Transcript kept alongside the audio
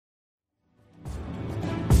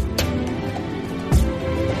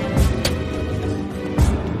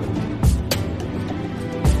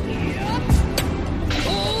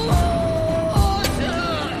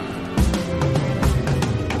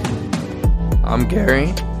I'm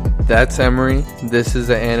Gary. That's Emery. This is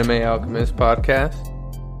the Anime Alchemist podcast.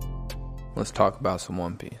 Let's talk about some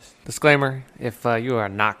One Piece. Disclaimer, if you are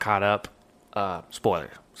not caught up, spoiler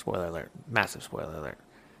alert, massive spoiler alert.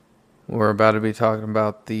 We're about to be talking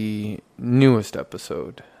about the newest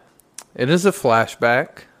episode. It is a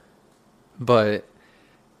flashback, but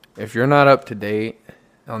if you're not up to date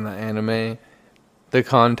on the anime, the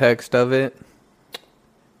context of it,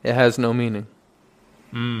 it has no meaning.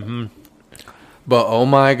 Mm-hmm. But oh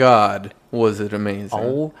my god, was it amazing.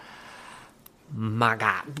 Oh my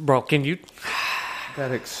god. Bro, can you...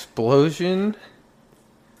 That explosion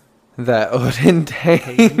that Odin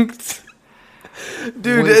tanked.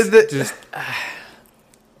 Dude, just...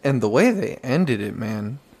 and the way they ended it,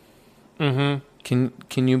 man. Mm-hmm.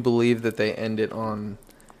 Can you believe that they ended on...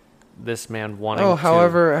 This man wanting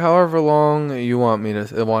however long you want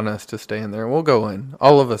us to stay in there, we'll go in.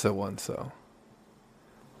 All of us at once, though.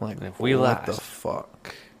 Like, if we what last, the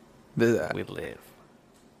fuck? we live.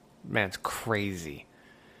 Man's crazy.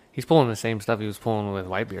 He's pulling the same stuff he was pulling with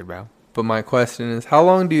Whitebeard, bro. But my question is, how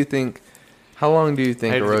long do you think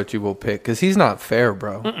Orochi will pick? Because he's not fair,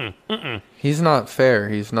 bro. He's not fair.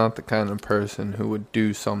 He's not the kind of person who would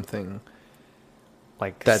do something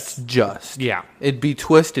like that's just. Yeah. It'd be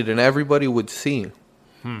twisted and everybody would see.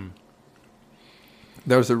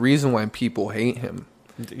 There's a reason why people hate him.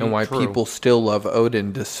 And why people still love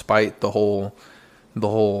Odin despite the whole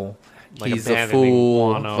like he's a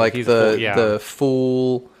fool, Wano. like he's the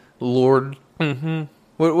fool lord. Mm-hmm.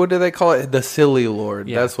 What do they call it? The silly lord.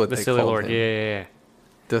 Yeah, That's what the they silly called lord. him. Yeah.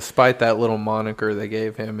 Despite that little moniker they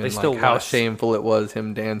gave him, and like how was. shameful it was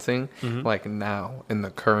him dancing. Mm-hmm. Like now in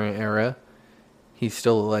the current era, he's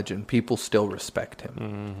still a legend. People still respect him.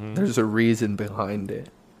 Mm-hmm. There's a reason behind it.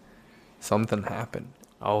 Something happened.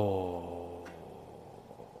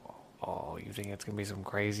 Oh, you think it's going to be some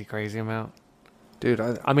crazy amount? Dude,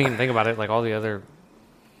 I mean, think about it. Like, all the other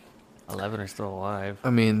 11 are still alive. I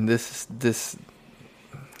mean, this...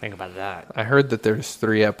 Think about that. I heard that there's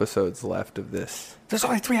 3 episodes left of this. There's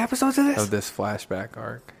only 3 episodes of this? Of this flashback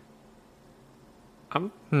arc.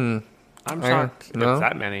 I'm shocked. No? It's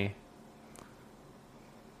that many.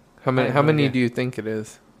 How many do you think it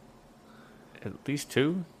is? At least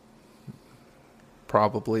 2?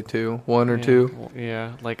 Probably 2. 1 or 2. Well,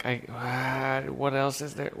 yeah. Like, what else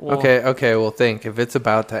is there? Well, Okay, well think. If it's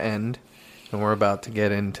about to end, and we're about to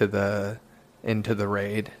get into the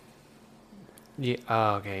raid. Yeah.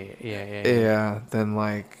 Oh, okay. Yeah. Yeah, then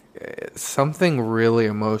like something really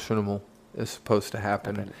emotional is supposed to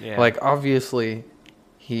happen. Yeah. Like obviously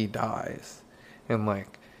he dies. And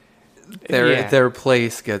like their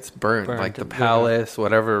place gets burnt. Like the palace,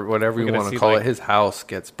 whatever you want to call it, his house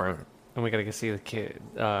gets burnt. And we gotta see the kid,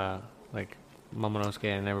 like Momonosuke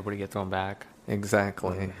and everybody get thrown back.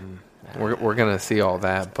 Exactly. Mm-hmm. We're gonna see all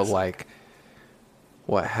that, but like,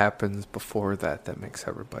 what happens before that makes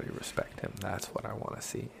everybody respect him? That's what I want to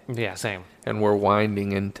see. Yeah, same. And we're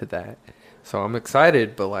winding into that, so I'm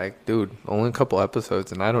excited. But like, dude, only a couple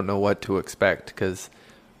episodes, and I don't know what to expect. Because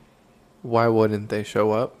why wouldn't they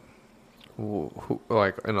show up?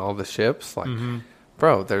 Like in all the ships, like,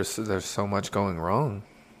 bro, there's so much going wrong.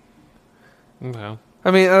 Okay.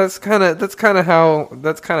 I mean, that's kind of how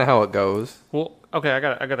it goes. Well, okay, I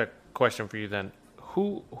got a question for you then.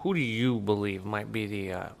 Who do you believe might be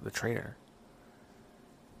the traitor?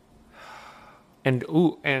 And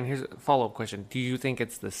here's a follow-up question. Do you think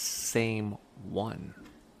it's the same one?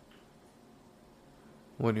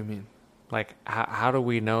 What do you mean? Like, how do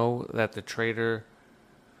we know that the traitor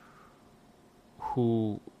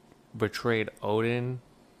who betrayed Odin,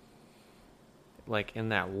 like in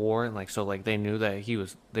that war, and like so, like they knew that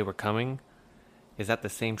they were coming? Is that the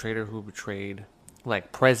same traitor who betrayed,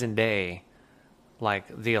 like present day, like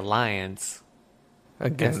the Alliance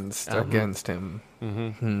against him?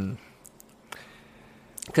 Mm-hmm.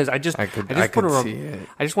 Because I just want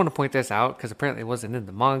to point this out because apparently it wasn't in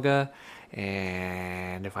the manga,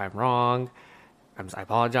 and if I'm wrong, I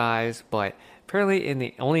apologize. But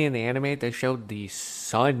apparently only in the anime they showed the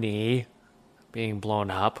Sunny being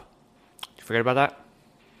blown up. Did you forget about that?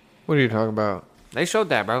 What are you talking about? They showed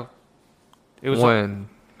that, bro. It was when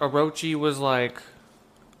Orochi was like,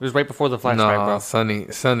 it was right before the flashback, bro.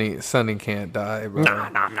 Sunny can't die, bro.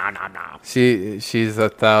 Nah. She's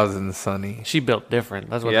 1,000 Sunny. She built different.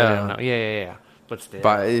 That's what they didn't know. Yeah. But still.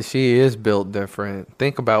 But she is built different.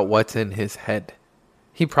 Think about what's in his head.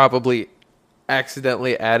 He probably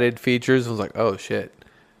accidentally added features. Was like, oh shit.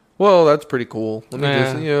 Well, that's pretty cool. Let me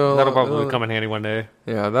just, that'll probably come in handy one day.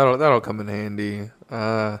 Yeah, that'll come in handy.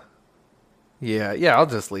 Yeah, I'll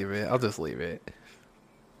just leave it.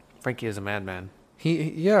 Frankie is a madman.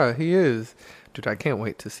 He is. Dude, I can't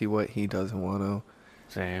wait to see what he does in Wano.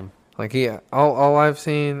 Same. Like, all I've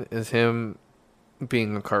seen is him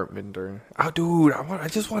being a carpenter. Oh, dude, I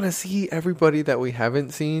just want to see everybody that we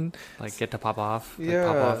haven't seen. Like, get to pop off. Yeah.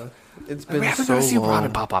 Like, pop off. It's been so long. We haven't seen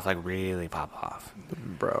Robin pop off, like, really pop off.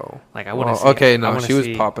 Bro. Like, I want to see... Okay, no, she was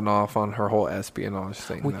popping off on her whole espionage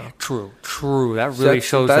thing, though. True. That really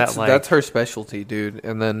shows that, like... That's her specialty, dude.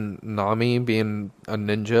 And then Nami being a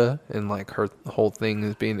ninja and, like, her whole thing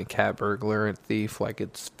is being a cat burglar and thief. Like,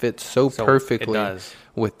 it fits so perfectly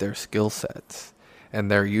with their skill sets. And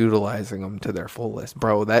they're utilizing them to their fullest.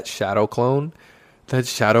 Bro, that shadow clone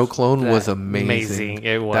was amazing.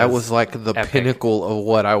 It was. That was like the pinnacle of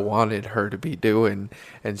what I wanted her to be doing.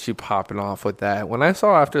 And she popping off with that. When I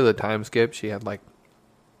saw after the time skip, she had like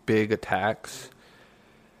big attacks.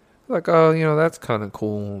 Like, oh, that's kind of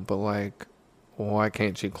cool. But like, why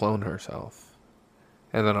can't she clone herself?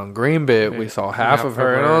 And then on Green Bit, we saw half of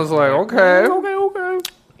her. And I was like, okay.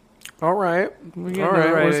 All right.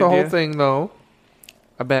 What's the whole thing, though?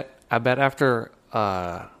 I bet after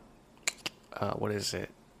what is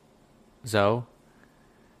it? Zoe,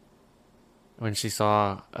 when she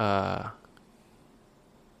saw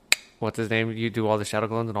what's his name? You do all the shadow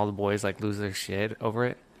clones and all the boys like lose their shit over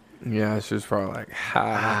it. Yeah, she was probably like,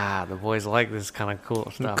 the boys like this kind of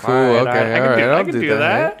cool stuff. Cool, okay, all right, I can do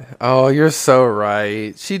that. Oh, you're so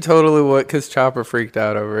right. She totally would, because Chopper freaked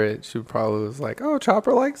out over it. She probably was like, oh,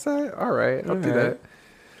 Chopper likes that? All right, I'll do that.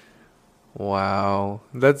 Wow,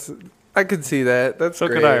 I could see that. That's so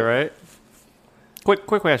great. Could I, right? Quick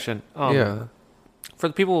question. Yeah. For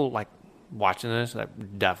the people like watching this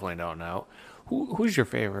that definitely don't know, who's your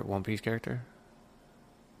favorite One Piece character?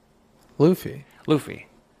 Luffy.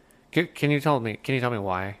 Can you tell me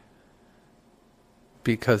why?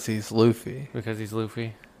 Because he's Luffy. Because he's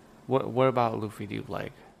Luffy. What about Luffy do you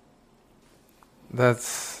like?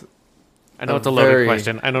 I know it's a loaded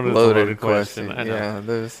question. I know it's a loaded question. I know. Yeah,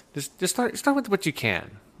 there's just start with what you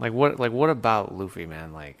can. What about Luffy,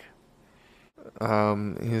 man? Like,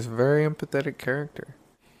 he's a very empathetic character.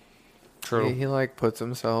 True. He like puts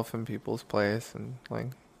himself in people's place and like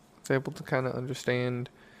is able to kind of understand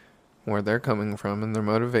where they're coming from and their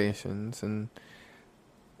motivations, and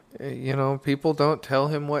people don't tell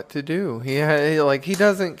him what to do. He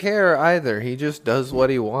doesn't care either. He just does what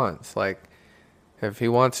he wants. Like, if he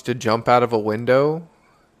wants to jump out of a window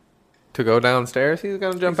to go downstairs, he's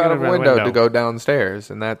going to jump out of a window to go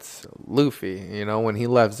downstairs. And that's Luffy. When he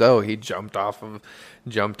left Zoe, he jumped off of the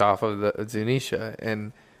Zunisha.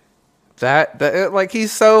 And that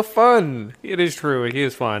he's so fun. It is true. He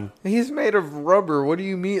is fun. He's made of rubber. What do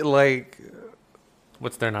you mean? Like,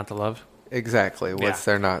 what's there not to love? Exactly. What's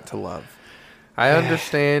there not to love? I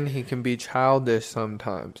understand he can be childish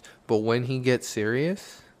sometimes, but when he gets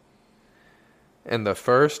serious... And the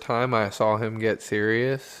first time I saw him get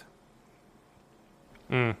serious...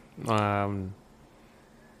 Arlong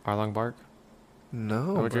Bark?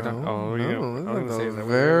 No, the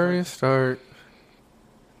very start.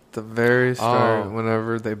 The very start,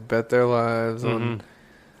 whenever they bet their lives on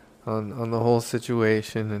the whole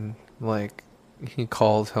situation, and like he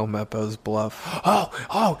calls Helmeppo's bluff.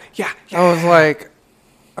 Yeah. I was like,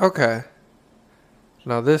 okay.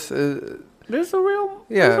 Now this is... This is a real...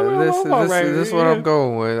 This is what I'm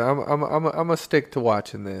going with. I'm gonna stick to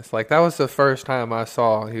watching this. Like, that was the first time I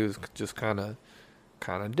saw he was just kind of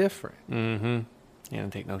different. Mm-hmm. He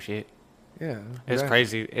didn't take no shit. Yeah. It's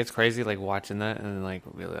crazy. It's crazy, like, watching that and then, like,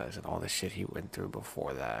 realizing all the shit he went through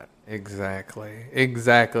before that. Exactly.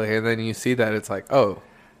 And then you see that, it's like, oh,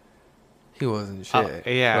 he wasn't shit.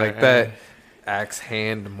 Yeah. Like, that axe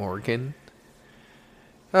hand Morgan...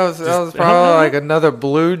 That was probably like another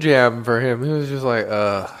blue jam for him. He was just like,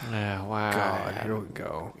 yeah, wow. God, here we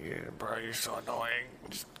go. Yeah, bro, you're so annoying.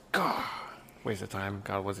 Just, God. Waste of time.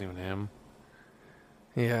 God, it wasn't even him.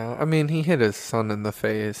 Yeah, I mean, he hit his son in the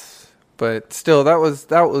face. But still, that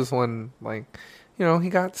was when, like, he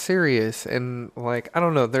got serious. And, like, I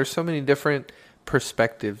don't know. There's so many different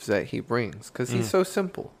perspectives that he brings. Because he's so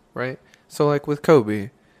simple, right? So, like, with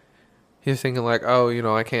Kobe... He's thinking like, oh,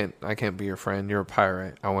 I can't be your friend. You're a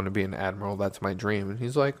pirate. I want to be an admiral. That's my dream. And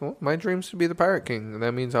he's like, well, my dream's to be the pirate king. And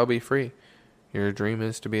that means I'll be free. Your dream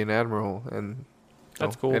is to be an admiral. And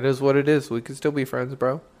that's cool. It is what it is. We can still be friends,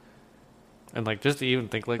 bro. And like, just to even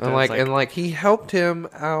think like that. And like he helped him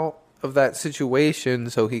out of that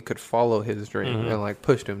situation so he could follow his dream and like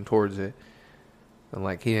pushed him towards it. And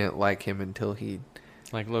like, he didn't like him until he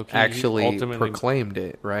like low-key, actually proclaimed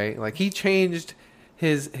it, right? Like, he changed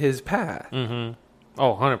his path. Mm-hmm.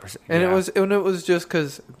 Oh, 100%. And it was just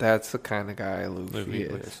because that's the kind of guy Luffy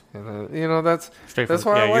is. And, that's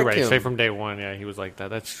why I like you're right. him. Straight from day one, yeah, he was like that.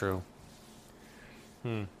 That's true.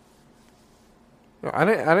 I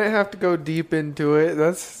didn't have to go deep into it.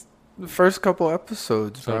 That's the first couple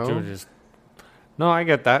episodes, bro. So no, I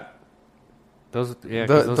get that.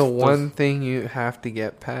 The one thing you have to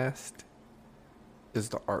get past is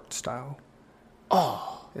the art style.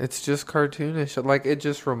 Oh, it's just cartoonish. Like, it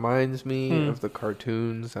just reminds me of the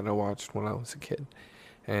cartoons that I watched when I was a kid.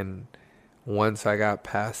 And once I got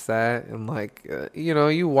past that, and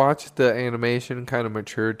you watch the animation kind of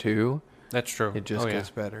mature too. That's true. It just gets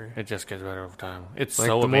better. It just gets better over time. It's like,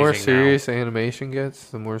 so the amazing. more serious animation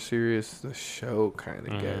gets, the more serious the show kind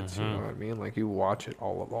of gets. You know what I mean? Like, you watch it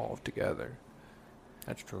all evolve together.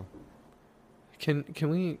 That's true. Can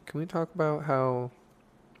we talk about how?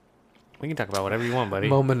 We can talk about whatever you want, buddy.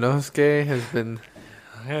 Momonosuke has been.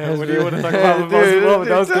 What do you want to talk about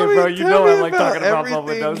Momonosuke, bro? You know I like talking about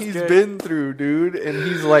Momonosuke. He's been through, dude, and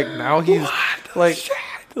he's like now he's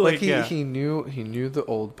he knew the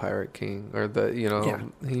old Pirate King, or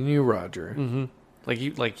he knew Roger. Mm-hmm.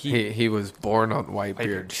 He was born on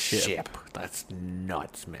Whitebeard's ship. That's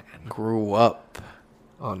nuts, man. Grew up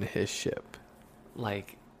on his ship.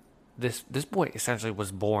 Like, this boy essentially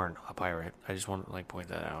was born a pirate. I just want to point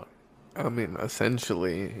that out. I mean,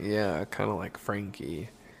 essentially, yeah, kind of like Frankie.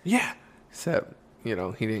 Yeah. Except, he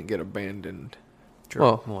didn't get abandoned.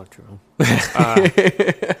 True. Well, true.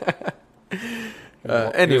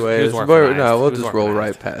 Anyways, we'll just roll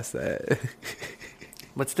right past that.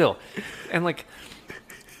 But still, and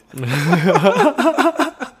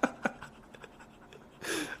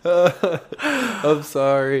I'm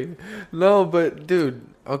sorry. No, but dude,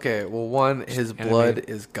 okay. Well, one, his blood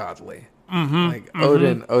is godly.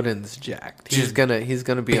 Mm-hmm, Odin's jacked. He's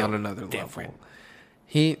gonna be on another level.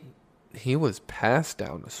 He was passed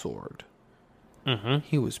down a sword. Mm-hmm.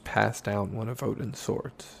 He was passed down one of Odin's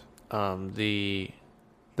swords.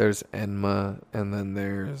 There's Enma, and then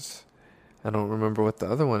there's, I don't remember what the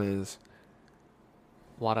other one is.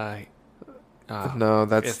 No,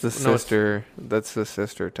 that's the sister. That's the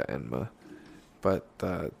sister to Enma, but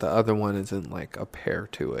the other one isn't like a pair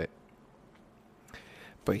to it.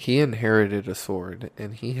 But he inherited a sword,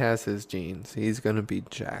 and he has his genes. He's gonna be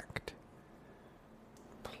jacked.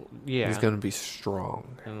 Yeah, he's gonna be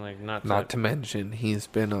strong. And not to mention, he's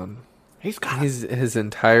been on. His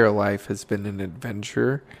entire life has been an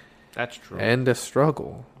adventure. That's true. And a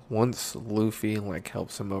struggle. Once Luffy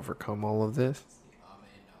helps him overcome all of this.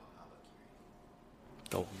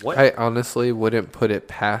 The what? I honestly wouldn't put it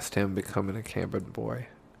past him becoming a cabin boy.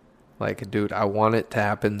 Dude, I want it to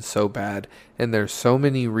happen so bad, and there's so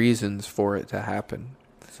many reasons for it to happen.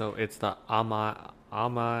 So it's the Ama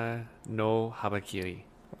no Harakiri.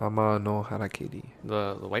 Ama no Harakiri.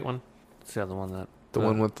 The white one? It's the other one that... The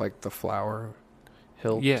one with the flower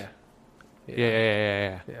hilt? Yeah.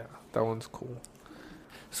 Yeah. Yeah, that one's cool.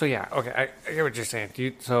 So yeah, okay, I get what you're saying.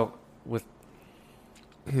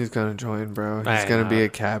 He's gonna join, bro. He's gonna be a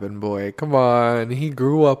cabin boy. Come on. He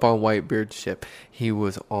grew up on Whitebeard's ship. He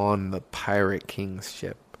was on the Pirate King's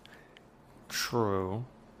ship. True.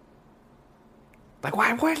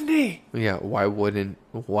 Why wouldn't he? Yeah, why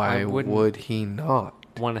would he not?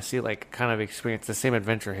 Want to see, kind of experience the same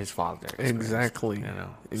adventure his father experienced. Exactly.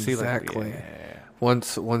 Exactly. Yeah.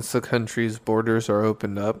 Once the country's borders are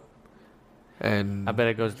opened up, and I bet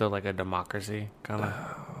it goes to a democracy kind of.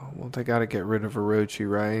 Well, they got to get rid of Orochi,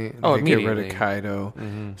 right? Oh, they immediately. Get rid of Kaido.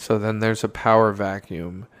 Mm-hmm. So then there's a power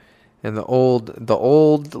vacuum, and the old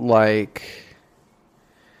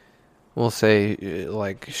we'll say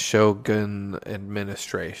Shogun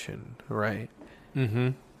administration, right? Mm-hmm.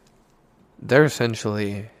 They're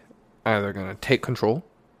essentially either going to take control,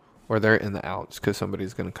 or they're in the outs because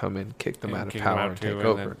somebody's going to come in, kick them out of power, and take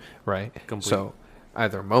over, right? Complete. So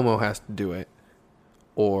either Momo has to do it,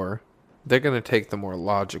 or they're going to take the more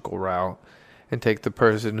logical route and take the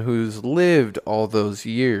person who's lived all those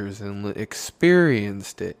years and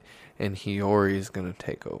experienced it, and Hiyori's going to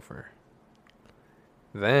take over.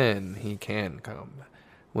 Then he can come.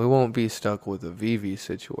 We won't be stuck with a Vivi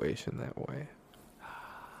situation that way.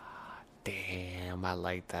 Damn, I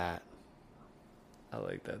like that. I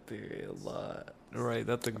like that theory a lot. Right,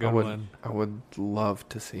 that's a good one. I would love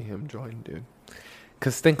to see him join, dude.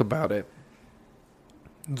 Because think about it.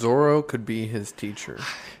 Zoro could be his teacher.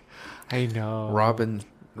 I know.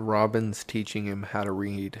 Robin's teaching him how to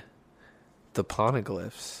read the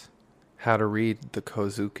poneglyphs, how to read the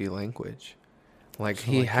Kozuki language.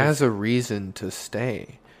 He has a reason to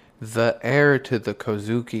stay. The heir to the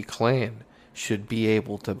Kozuki clan should be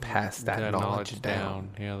able to pass that knowledge down.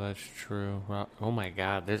 Yeah, that's true. Oh my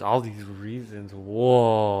god, there's all these reasons.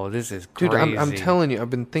 Whoa, this is crazy. Dude, I'm telling you, I've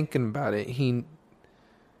been thinking about it.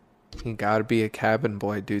 He gotta be a cabin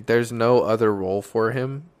boy, dude. There's no other role for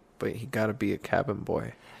him, but he gotta be a cabin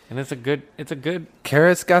boy. And it's a good.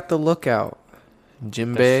 Carrot's got the lookout.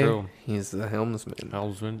 Jinbei, he's the helmsman.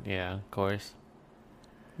 Helmsman, yeah, of course.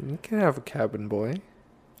 You can have a cabin boy.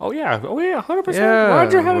 Oh yeah, 100%. Yeah,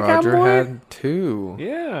 Roger had a cabin boy. Roger had 2.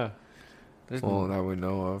 Yeah. Well, that we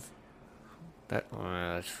know of.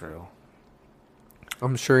 That's true.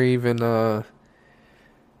 I'm sure even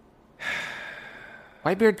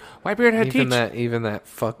Whitebeard had Teach.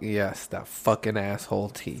 That fucking asshole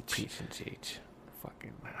Teach. And Teach.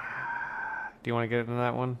 Fucking. Do you want to get into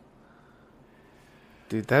that one?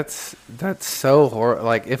 Dude, that's so horrible.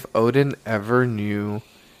 Like, if Odin ever knew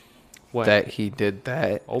that he did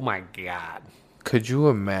that, oh my god, could you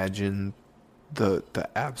imagine the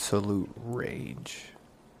absolute rage?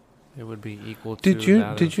 It would be equal to.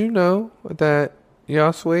 Did you know that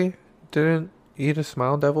Yasui didn't eat a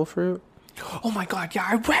smile devil fruit? Oh my god, yeah,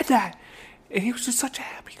 I read that, and he was just such a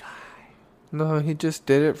happy guy. No, he just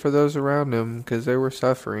did it for those around him because they were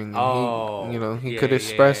suffering. He could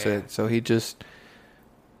express it, so he just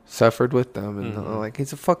suffered with them, and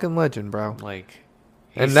he's a fucking legend, bro.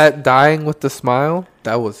 And that dying with the smile,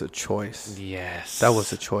 that was a choice. Yes, that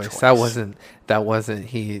was a choice. That wasn't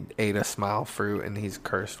he ate a smile fruit and he's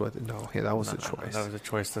cursed with it. No, that was a choice. That was a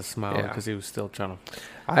choice to smile because he was still trying to.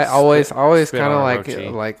 I always kind of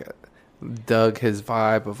like dug his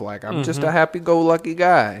vibe of I'm just a happy-go-lucky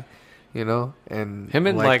guy, and him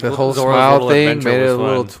and the whole smile thing made it a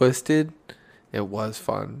little twisted. It was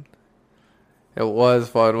fun. It was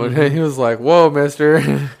fun when he was like, "Whoa,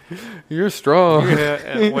 mister, you're strong."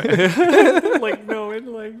 Yeah, well.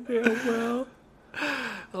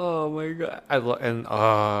 Oh my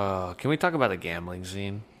god! Can we talk about the gambling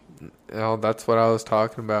scene? Oh, that's what I was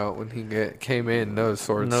talking about when he came in, no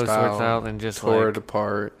sword style, and just tore it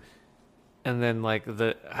apart. And then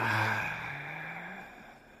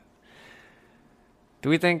do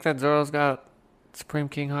we think that Zoro's got Supreme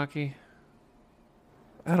King Haki?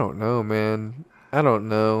 I don't know, man. I don't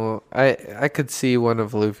know. I could see one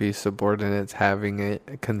of Luffy's subordinates having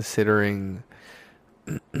it, considering,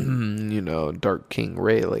 Dark King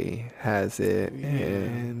Rayleigh has it,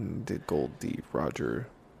 and Gold Deep Roger,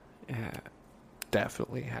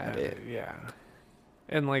 definitely had it. Yeah,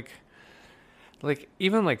 and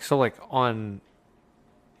even on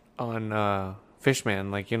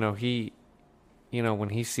Fishman, he. When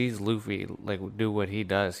he sees Luffy do what he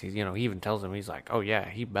does, he even tells him, he's like, "Oh yeah,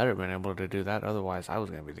 he better have been able to do that. Otherwise, I was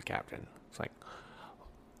gonna be the captain." It's like,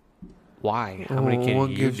 why? How many can you do?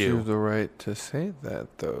 What gives you the right to say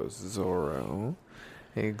that, though, Zoro?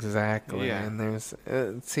 Exactly. Yeah. And there's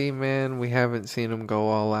see, man, we haven't seen him go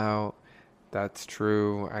all out. That's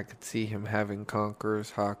true. I could see him having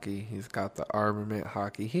Conqueror's Haki. He's got the armament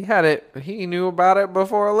Haki. He had it. He knew about it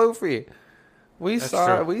before Luffy. We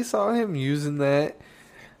saw him using that.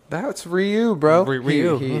 That's Ryu, bro.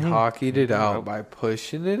 Ryu. He hockeyed it out by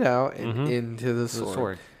pushing it out and into the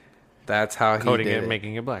sword. That's how he coating did it,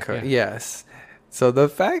 making it black. Yes. So the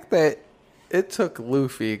fact that it took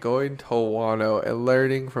Luffy going to Wano and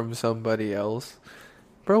learning from somebody else,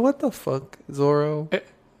 bro, what the fuck, Zoro?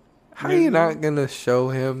 How are you not gonna show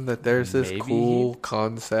him that there's this cool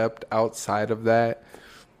concept outside of that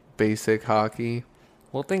basic Haki?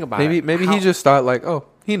 Well, think about it. Maybe he just thought oh,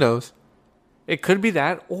 he knows. It could be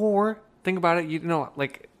that, or think about it. Do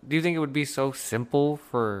you think it would be so simple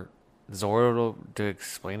for Zoro to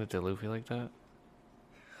explain it to Luffy like that?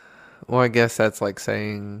 Well, I guess that's like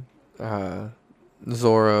saying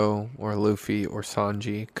Zoro or Luffy or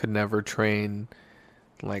Sanji could never train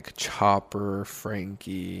Chopper,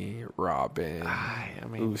 Frankie, Robin,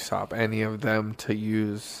 Usopp, any of them to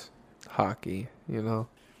use Haki,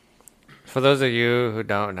 For those of you who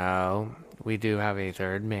don't know, we do have a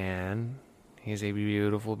third man. He's a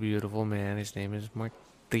beautiful, beautiful man. His name is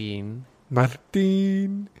Martin.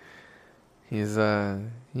 He's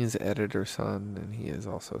editor's son, and he is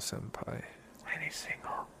also senpai. And he's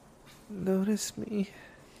single. Notice me.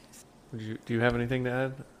 Do you have anything to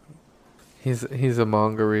add? He's a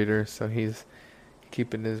manga reader, so he's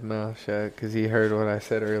keeping his mouth shut because he heard what I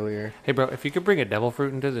said earlier. Hey, bro, if you could bring a devil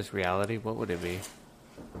fruit into this reality, what would it be?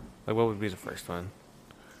 What would be the first one?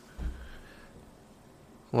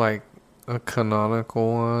 A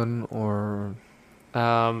canonical one, or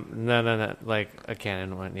no, a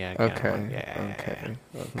canon one. Yeah. Okay. One. Yeah. Okay.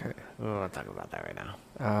 We won't talk about that right now.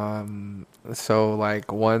 So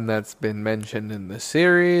one that's been mentioned in the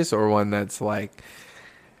series, or one that's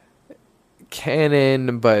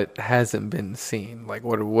canon but hasn't been seen.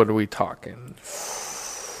 What are we talking?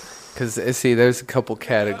 Because there's a couple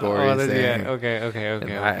categories there. Yeah.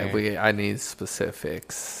 Okay. I need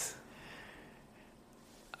specifics.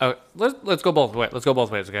 let's go both ways. Let's go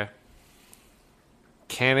both ways, okay?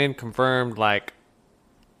 Canon confirmed, like,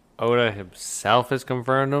 Oda himself has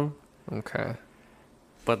confirmed them. Okay.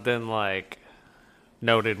 But then, like,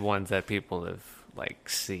 noted ones that people have, like,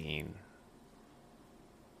 seen.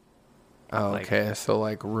 Oh, okay. Like, so,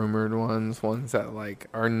 like, rumored ones that, like,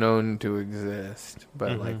 are known to exist,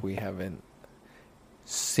 but, like, we haven't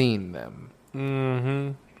seen them.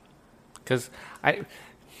 Mm-hmm. Because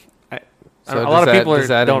so a lot of people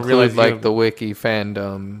don't realize, like, the wiki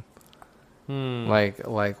fandom,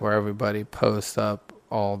 like where everybody posts up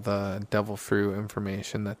all the Devil Fruit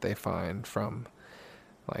information that they find from,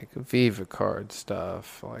 like, Viva card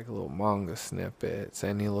stuff, like little manga snippets,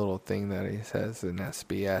 any little thing that he says in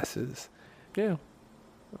SBS's. Yeah.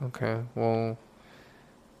 Okay. Well,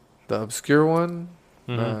 the obscure one,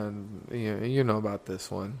 you know about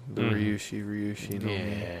this one, the Ryushi no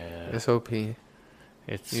Mi. It's OP.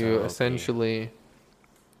 It's you so essentially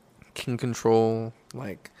can control,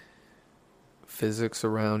 like, physics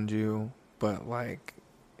around you, but, like,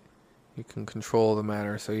 you can control the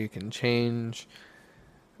matter, so you can change.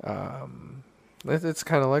 It's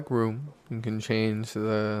kind of like room. You can change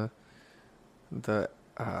the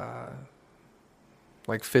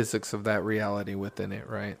like, physics of that reality within it,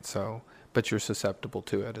 right? So, but you're susceptible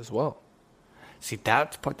to it as well. See,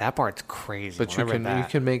 that part's crazy. But you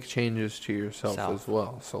can make changes to yourself as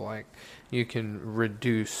well. So, like, you can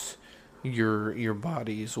reduce your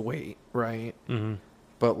body's weight, right? Mm-hmm.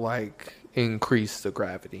 But, like, increase the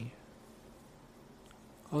gravity.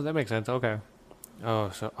 Oh, that makes sense. Okay.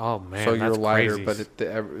 Oh man. So you're lighter, crazy.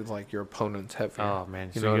 but like, your opponent's heavier. Oh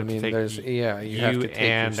man, you know what I mean? There's you have to take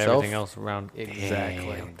and yourself, everything else around.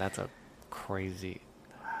 Exactly. Damn, that's a crazy.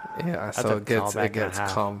 Yeah, so it gets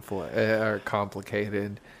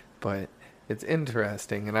complicated, but it's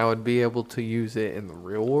interesting, and I would be able to use it in the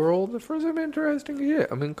real world for some interesting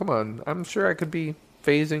shit. I mean, come on, I'm sure I could be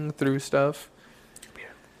phasing through stuff.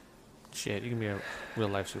 Shit, you can be a real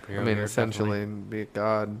life superhero. I mean, essentially, be a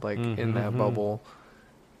god, like, in that bubble.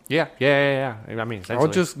 Yeah. I mean, essentially.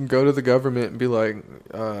 I'll just go to the government and be like,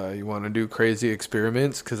 you want to do crazy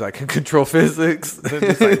experiments? Because I can control physics.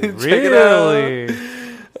 It's like, really?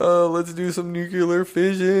 Let's do some nuclear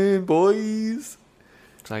fission, boys.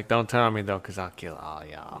 It's like, don't tell me, though, because I'll kill all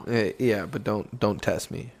y'all. Yeah, but don't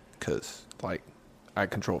test me, because, like, I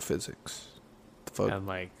control physics. The fuck? And,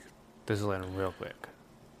 like, this is landing real quick.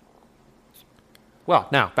 Well,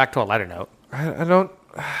 now, back to a lighter note. I don't...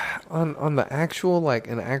 On the actual, like,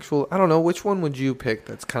 I don't know, which one would you pick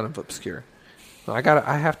that's kind of obscure? I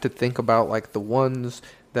have to think about, like, the ones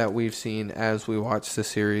that we've seen as we watch the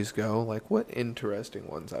series go. Like, what interesting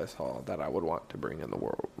ones I saw that I would want to bring in the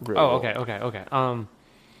world. Okay.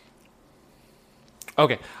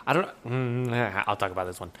 Okay, I'll talk about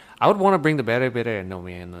this one. I would want to bring the Bere no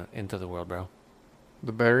Mi into the world, bro.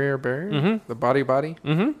 The barrier? Mm-hmm. The body?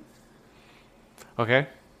 Mm-hmm. Okay.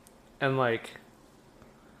 And, like,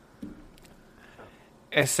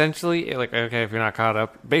 essentially, like, okay, if you're not caught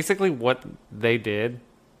up, basically what they did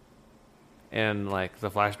and, like,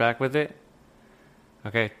 the flashback with it,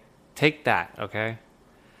 okay, take that, okay?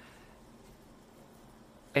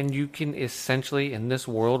 And you can essentially, in this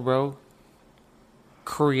world, bro,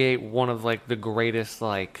 create one of, like, the greatest,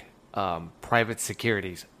 like, private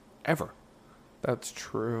securities ever. That's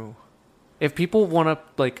true. If people want to,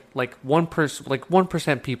 like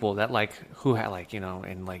 1% people that, like, who have, like,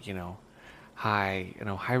 and, like, high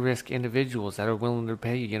risk individuals that are willing to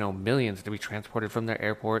pay, millions to be transported from their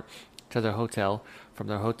airport to their hotel, from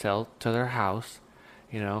their hotel to their house,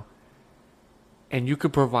 and you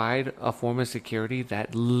could provide a form of security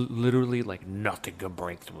that literally, like, nothing could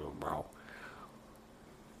break through, bro.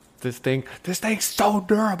 This thing's so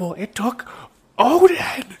durable. It took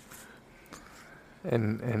Odin.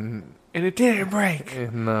 And it didn't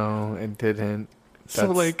break. No, it didn't.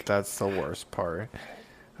 That's the worst part.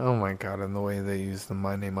 Oh my god, and the way they used the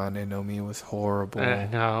Mane no Mi was horrible.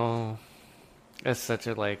 No. It's such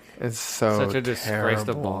a, like... It's such a disgrace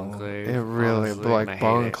to Bon Clay. It really... Honestly, like,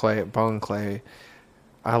 Bon Clay,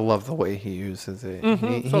 I love the way he uses it.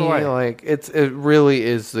 Mm-hmm, it really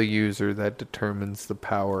is the user that determines the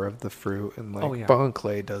power of the fruit, and, like, Bon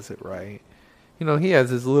Clay does it right. He has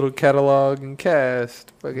his little catalog and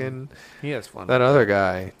cast. Fucking... He has fun. That other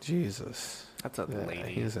guy, Jesus. That's a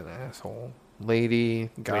lady. He's an asshole. Lady,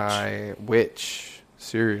 guy, witch.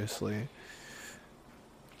 Seriously.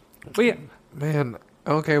 But yeah. Man,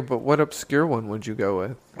 okay, but what obscure one would you go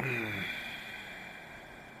with?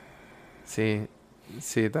 See,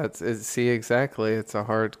 exactly. It's a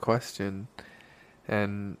hard question.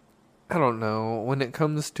 And I don't know. When it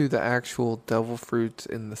comes to the actual devil fruits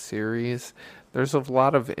in the series, There's a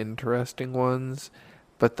lot of interesting ones,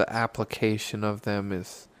 but the application of them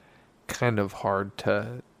is kind of hard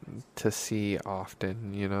to see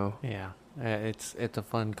often, you know? Yeah. It's a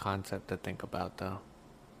fun concept to think about, though.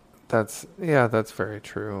 That's very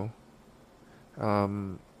true.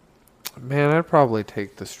 Man, I'd probably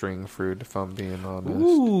take the string fruit if I'm being honest.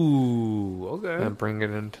 Ooh, okay. And bring it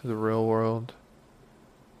into the real world.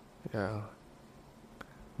 Yeah.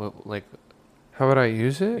 What, like... How would I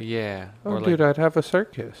use it? Yeah. Oh, dude, I'd have a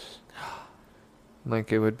circus.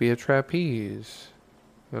 Like, it would be a trapeze.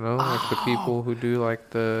 You know? Like the people who do, like,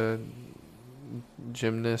 the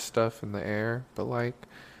gymnast stuff in the air. But, like,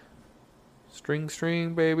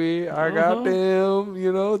 string, baby. I got them.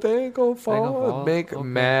 You know, they ain't gonna fall. Make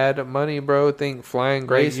mad money, bro. Think Flying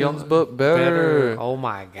Graysons, but better. Oh,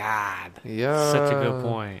 my God. Yeah. Such a good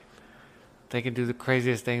point. They can do the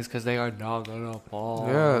craziest things because they are not gonna fall.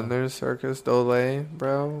 Yeah, and there's Circus Dole,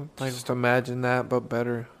 bro. Like, just imagine that, but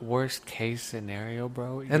better. Worst case scenario,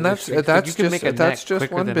 bro. And that's just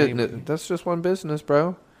one business. That's just one business,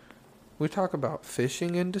 bro. We talk about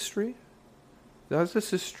fishing industry. That's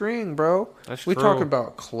just a string, bro. That's we true. talk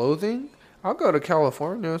about clothing. I'll go to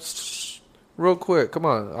California real quick. Come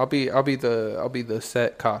on, I'll be the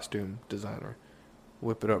set costume designer.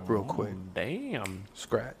 Whip it up real quick. Damn.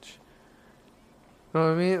 Scratch. You know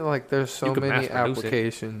what I mean? Like, there's so many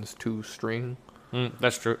applications to string.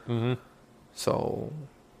 That's true. Mm-hmm. So,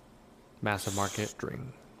 massive market.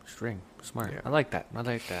 String. Smart. Yeah. I like that.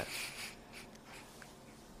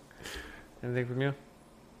 Anything from you?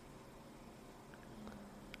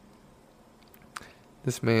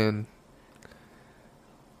 This man,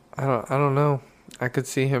 I don't know. I could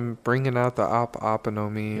see him bringing out the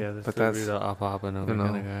oponomy. Yeah, but that's the oponomy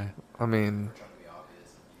kind of guy. I mean,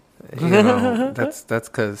 you know, that's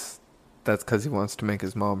because he wants to make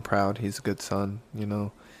his mom proud. He's a good son, you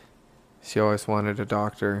know. She always wanted a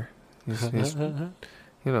doctor. He's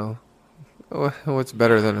you know, what's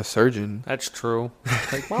better than a surgeon? That's true.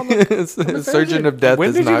 Like, Mama, a surgeon of death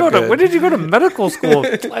is not good. When did you go to medical school?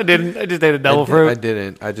 I didn't. I just ate a devil fruit. I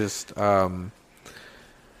didn't. I just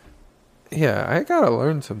yeah, I gotta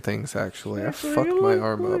learn some things. Actually, I fucked my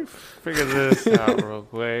arm up. Figure this out real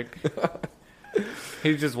quick.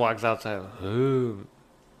 He just walks outside. Ooh,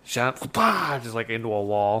 shot, just like into a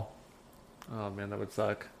wall. Oh man, that would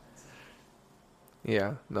suck.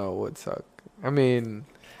 Yeah, no, it would suck. I mean,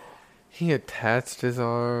 he attached his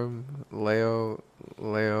arm, Leo,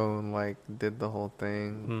 and like did the whole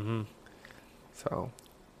thing. Mm-hmm. So,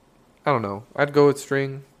 I don't know. I'd go with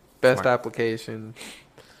string. Best Smart. application.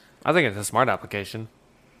 I think it's a smart application.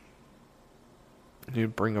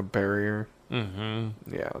 You'd bring a barrier.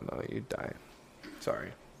 Mm-hmm. Yeah, no, you'd die.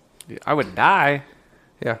 Sorry. I would die.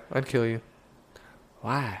 Yeah, I'd kill you.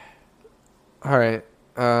 Why? All right.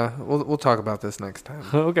 We'll talk about this next time.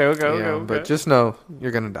 Okay. But just know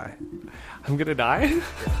you're gonna die. I'm gonna die?